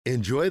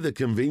Enjoy the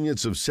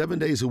convenience of 7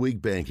 days a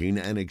week banking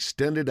and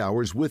extended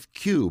hours with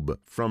Cube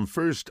from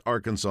First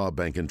Arkansas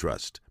Bank and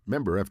Trust.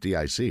 Member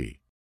FDIC.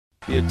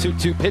 The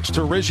 2-2 pitch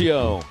to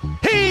Riggio.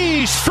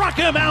 He struck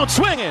him out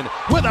swinging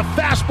with a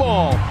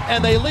fastball,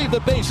 and they leave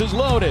the bases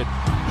loaded.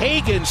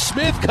 Hagen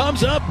Smith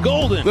comes up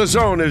golden. The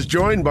Zone is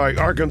joined by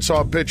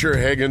Arkansas pitcher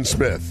Hagen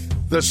Smith.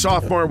 The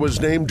sophomore was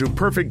named to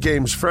Perfect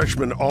Game's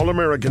freshman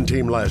All-American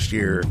team last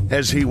year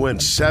as he went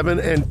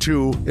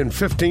 7-2 in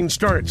 15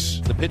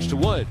 starts. The pitch to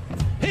Wood.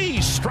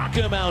 He struck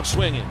him out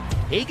swinging.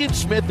 Hagen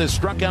Smith has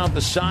struck out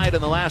the side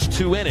in the last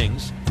 2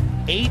 innings.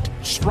 8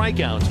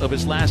 strikeouts of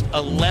his last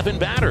 11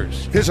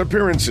 batters. His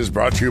appearance is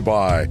brought to you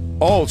by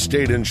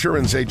Allstate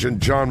insurance agent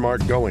John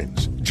Mark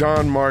Goings.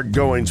 John Mark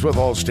Goings with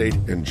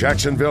Allstate in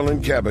Jacksonville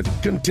and Cabot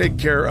can take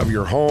care of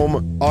your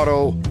home,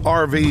 auto,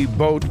 RV,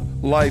 boat,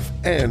 life,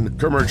 and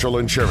commercial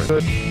insurance. All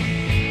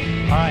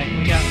right,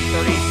 we got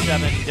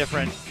 37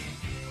 different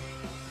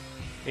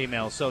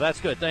emails, so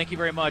that's good. Thank you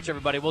very much,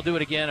 everybody. We'll do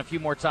it again a few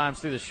more times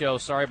through the show.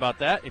 Sorry about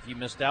that. If you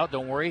missed out,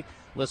 don't worry.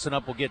 Listen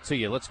up, we'll get to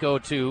you. Let's go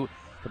to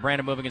the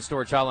Brandon Moving and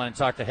Storage Hotline and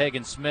talk to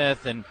Hagen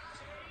Smith. And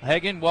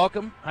Hagen,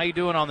 welcome. How you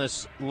doing on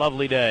this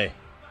lovely day?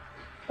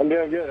 I'm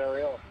doing good. How are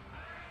y'all?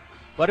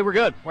 Buddy, we're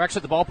good. We're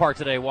actually at the ballpark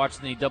today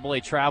watching the AA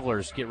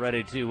Travelers get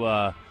ready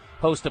to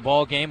host a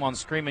ball game on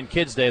Screaming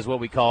Kids Day is what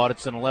we call it.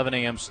 It's an 11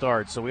 a.m.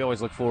 start, so we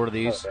always look forward to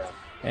these. Okay.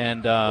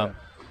 And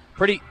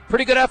pretty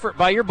good effort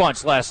by your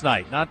bunch last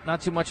night.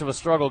 Not too much of a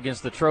struggle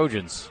against the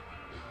Trojans.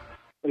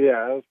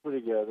 Yeah, it was pretty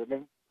good. I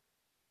mean,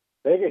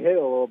 they could hit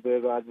a little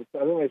bit, but I think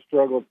they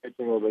struggled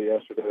pitching a little bit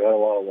yesterday. They had a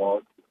lot of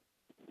walks.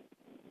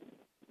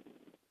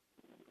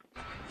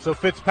 So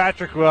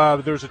Fitzpatrick,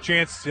 there was a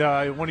chance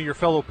one of your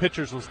fellow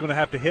pitchers was going to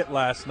have to hit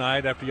last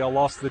night after y'all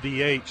lost the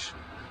DH.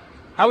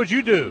 How would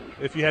you do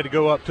if you had to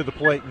go up to the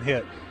plate and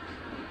hit?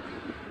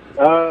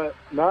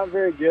 Not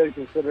very good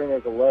considering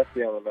there's a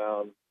lefty on the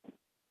mound.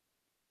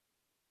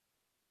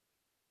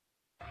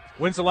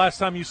 When's the last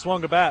time you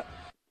swung a bat?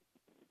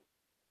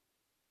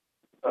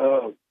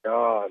 Oh,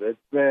 God. It's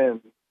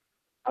been,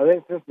 I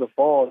think since the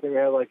fall, I think we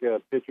had like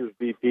a pitcher's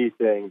BP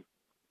thing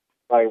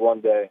like one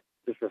day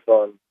just for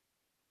fun.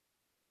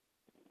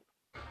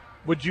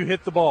 Would you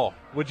hit the ball?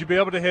 Would you be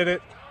able to hit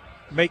it,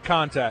 make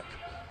contact?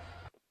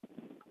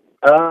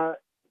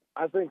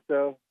 I think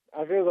so.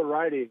 I feel the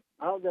righty.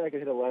 I don't think I could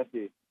hit a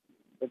lefty.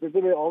 If it's going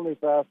to be the only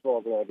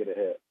fastball, then I'll get a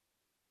hit.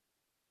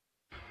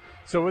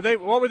 So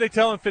what were they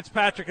telling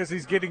Fitzpatrick as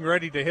he's getting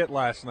ready to hit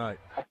last night?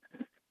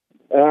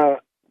 I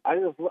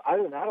don't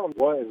know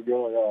what is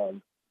going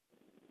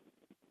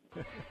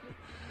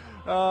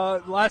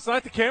on. Last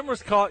night the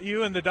cameras caught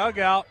you in the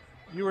dugout.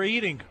 You were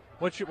eating.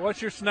 What's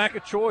your snack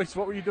of choice?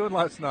 What were you doing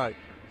last night?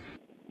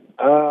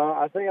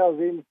 I think I was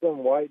eating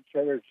some white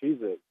cheddar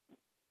Cheez-It.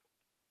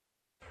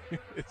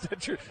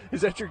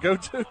 Is that your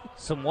go-to?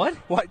 Some what?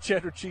 White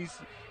cheddar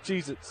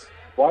Cheez-Its.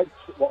 White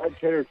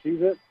cheddar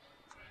Cheez-It?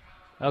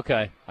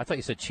 Okay. I thought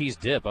you said cheese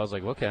dip. I was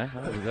like, okay,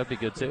 that'd be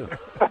good too.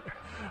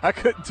 I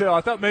couldn't tell.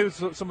 I thought maybe it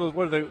was some of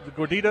the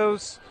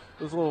Gorditos,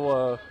 those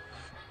little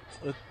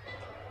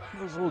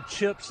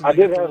chips. And I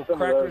did have little some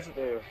crackers. of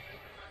those too.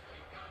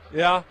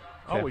 Yeah. Okay.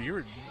 Oh, well, you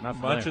were Not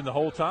munching familiar. the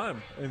whole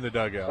time in the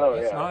dugout. Oh,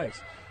 That's yeah.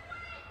 nice.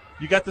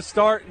 You got to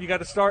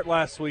start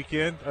last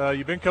weekend.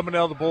 You've been coming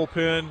out of the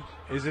bullpen.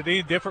 Is it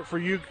any different for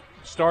you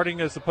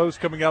starting as opposed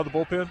to coming out of the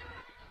bullpen?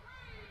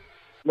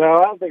 No,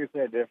 I don't think it's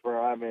any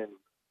different. I mean,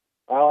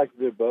 I like to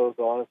do both,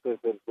 honestly. If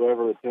it's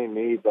whatever the team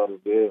needs, I'll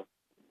just do.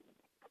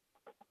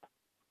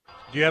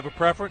 Do you have a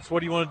preference?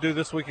 What do you want to do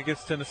this week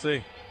against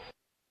Tennessee?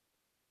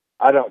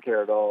 I don't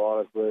care at all,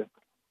 honestly.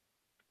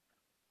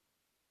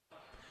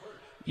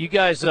 You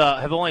guys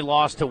have only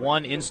lost to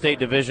one in-state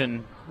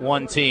Division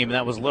I team, and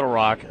that was Little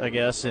Rock, I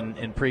guess,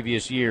 in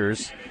previous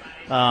years.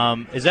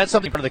 Is that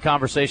something for the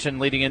conversation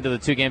leading into the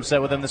 2-game set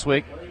with them this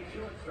week?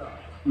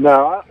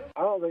 No,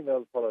 I don't think that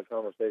was part of the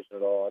conversation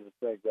at all. I just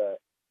think that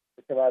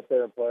to come out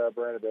there and play our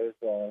brand of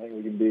baseball, I think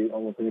we can beat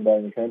almost anybody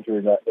in the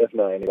country, if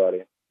not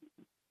anybody.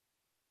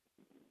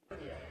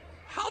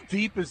 How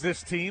deep is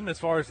this team as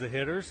far as the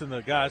hitters and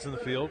the guys in the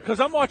field? Because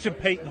I'm watching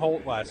Peyton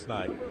Holt last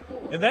night,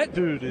 and that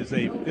dude is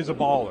a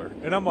baller.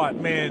 And I'm like,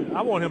 man,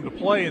 I want him to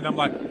play. And I'm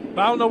like,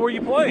 but I don't know where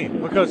you're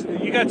playing because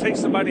you got to take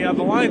somebody out of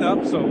the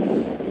lineup.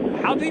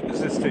 So how deep is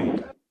this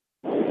team?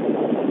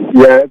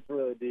 Yeah, it's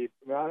really deep.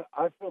 I mean,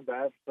 I feel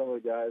bad for some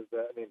of the guys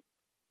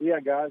we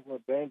got guys on the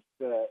bench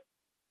that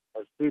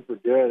are super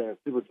good and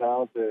super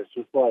talented. It's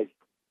just like,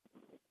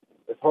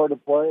 it's hard to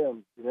play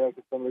them,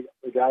 because some of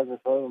the guys in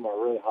front of them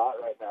are really hot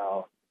right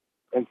now.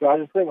 And so I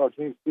just think our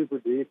team's super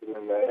deep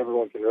and that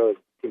everyone can really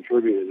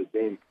contribute to the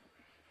team.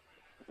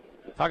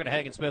 Talking to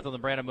Hagen Smith on the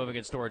Brandon Moving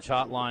and Storage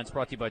Hotline. It's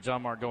brought to you by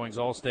John Mark Goings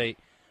Allstate.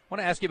 I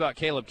want to ask you about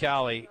Caleb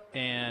Cowley,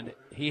 and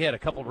he had a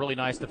couple of really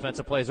nice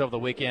defensive plays over the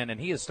weekend, and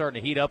he is starting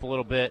to heat up a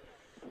little bit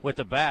with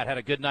the bat. Had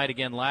a good night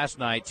again last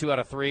night, 2 out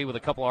of 3 with a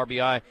couple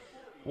RBI.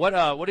 What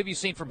have you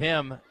seen from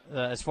him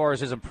as far as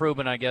his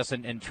improvement, I guess,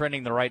 and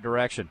trending the right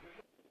direction?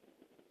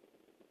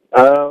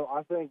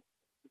 I think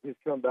he's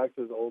come back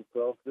to his old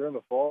self. During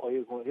the fall, he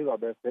was our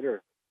best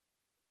hitter.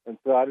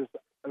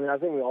 So I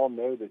think we all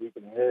know that he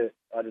can hit.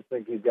 I just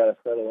think he's got to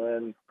settle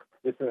in,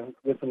 get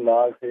some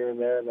nods here and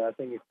there, and I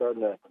think he's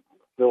starting to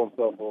feel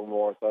himself a little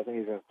more. So I think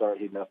he's going to start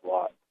heating up a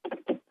lot.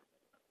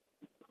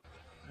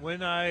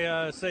 When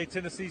I say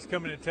Tennessee's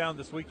coming to town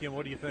this weekend,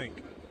 what do you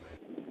think?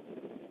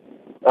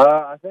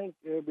 I think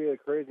it would be a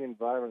crazy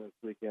environment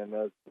this weekend.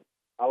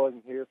 I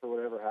wasn't here for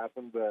whatever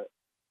happened, but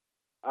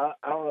I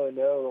don't really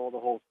know all the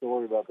whole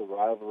story about the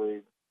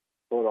rivalry,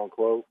 quote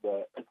unquote.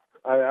 But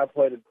I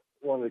played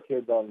one of the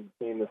kids on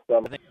the team this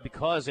summer. I think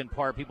because in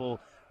part people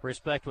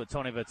respect what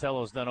Tony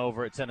Vitello's done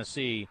over at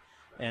Tennessee,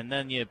 and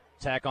then you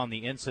tack on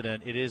the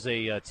incident. It is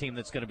a team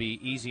that's going to be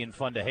easy and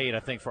fun to hate, I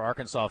think, for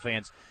Arkansas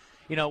fans.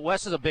 You know,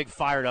 Wes is a big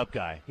fired-up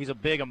guy. He's a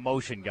big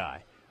emotion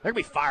guy. They're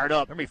going to be fired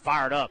up. They're going to be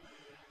fired up.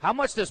 How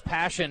much does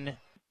passion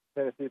 –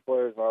 Tennessee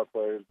players and our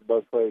players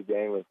both play the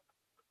game with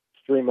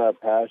extreme amount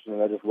of passion,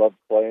 and I just love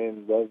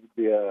playing, love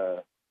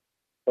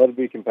to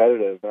be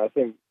competitive. And I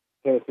think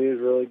Tennessee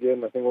is really good,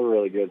 and I think we're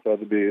really good, so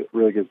it'll be a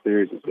really good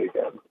series this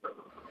weekend.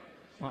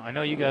 Well, I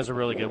know you guys are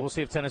really good. We'll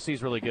see if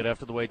Tennessee's really good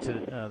after the way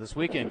to this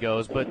weekend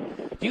goes.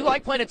 But do you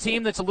like playing a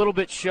team that's a little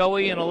bit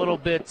showy and a little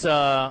bit,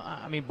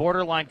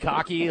 borderline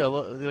cocky?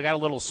 They got a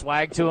little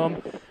swag to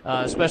them,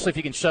 especially if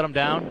you can shut them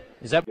down.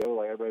 Is that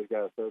like everybody's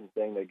got a certain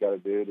thing they got to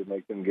do to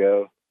make them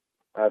go?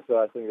 So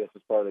I think that's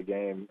just part of the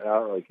game, and I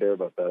don't really care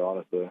about that,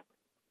 honestly.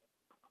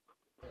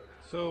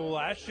 So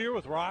last year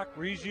with Rock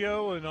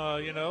Reggio and,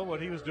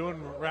 what he was doing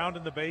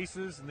rounding the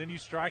bases, and then you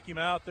strike him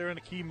out there in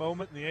a key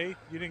moment in the eighth,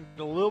 you didn't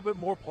get a little bit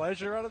more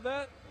pleasure out of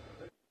that?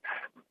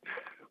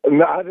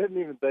 No, I didn't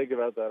even think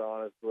about that,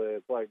 honestly.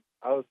 It's like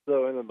I was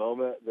so in the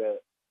moment that,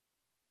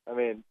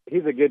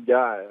 he's a good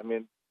guy.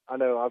 I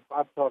know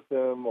I've talked to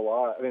him a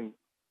lot.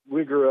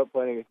 We grew up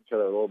playing against each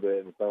other a little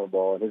bit in summer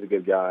ball, and he's a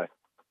good guy.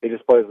 He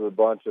just plays with a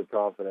bunch of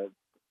confidence.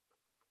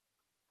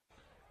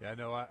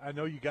 Yeah, I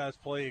know you guys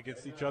play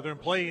against each other and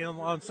play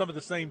on some of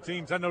the same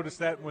teams. I noticed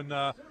that when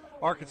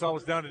Arkansas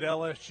was down at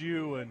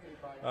LSU, and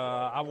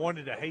I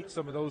wanted to hate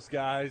some of those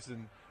guys.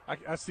 And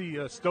I see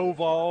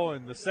Stovall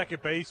and the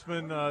second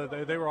baseman.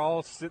 They were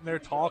all sitting there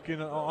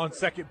talking on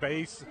second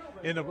base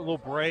in a little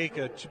break,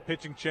 a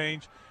pitching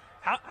change.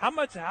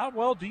 How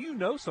well do you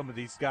know some of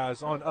these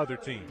guys on other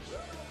teams?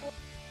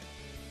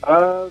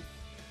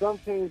 Some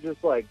teams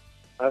just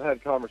I've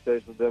had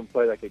conversations with them,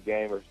 play like a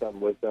game or something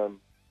with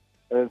them.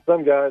 And then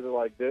some guys are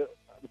like the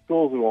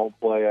schools we won't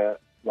play at,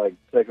 like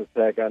Texas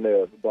Tech. I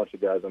know a bunch of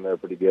guys on there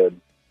pretty good.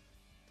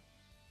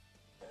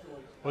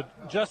 Well,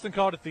 Justin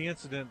called it the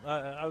incident.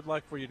 I would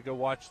like for you to go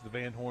watch the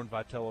Van Horn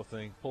Vitello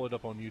thing. Pull it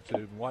up on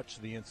YouTube and watch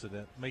the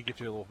incident. May get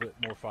you a little bit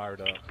more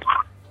fired up.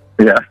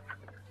 Yeah.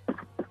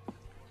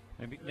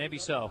 Maybe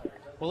so.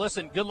 Well,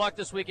 listen, good luck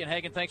this weekend,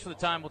 Hagen. Thanks for the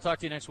time. We'll talk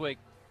to you next week.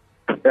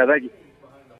 Yeah, thank you.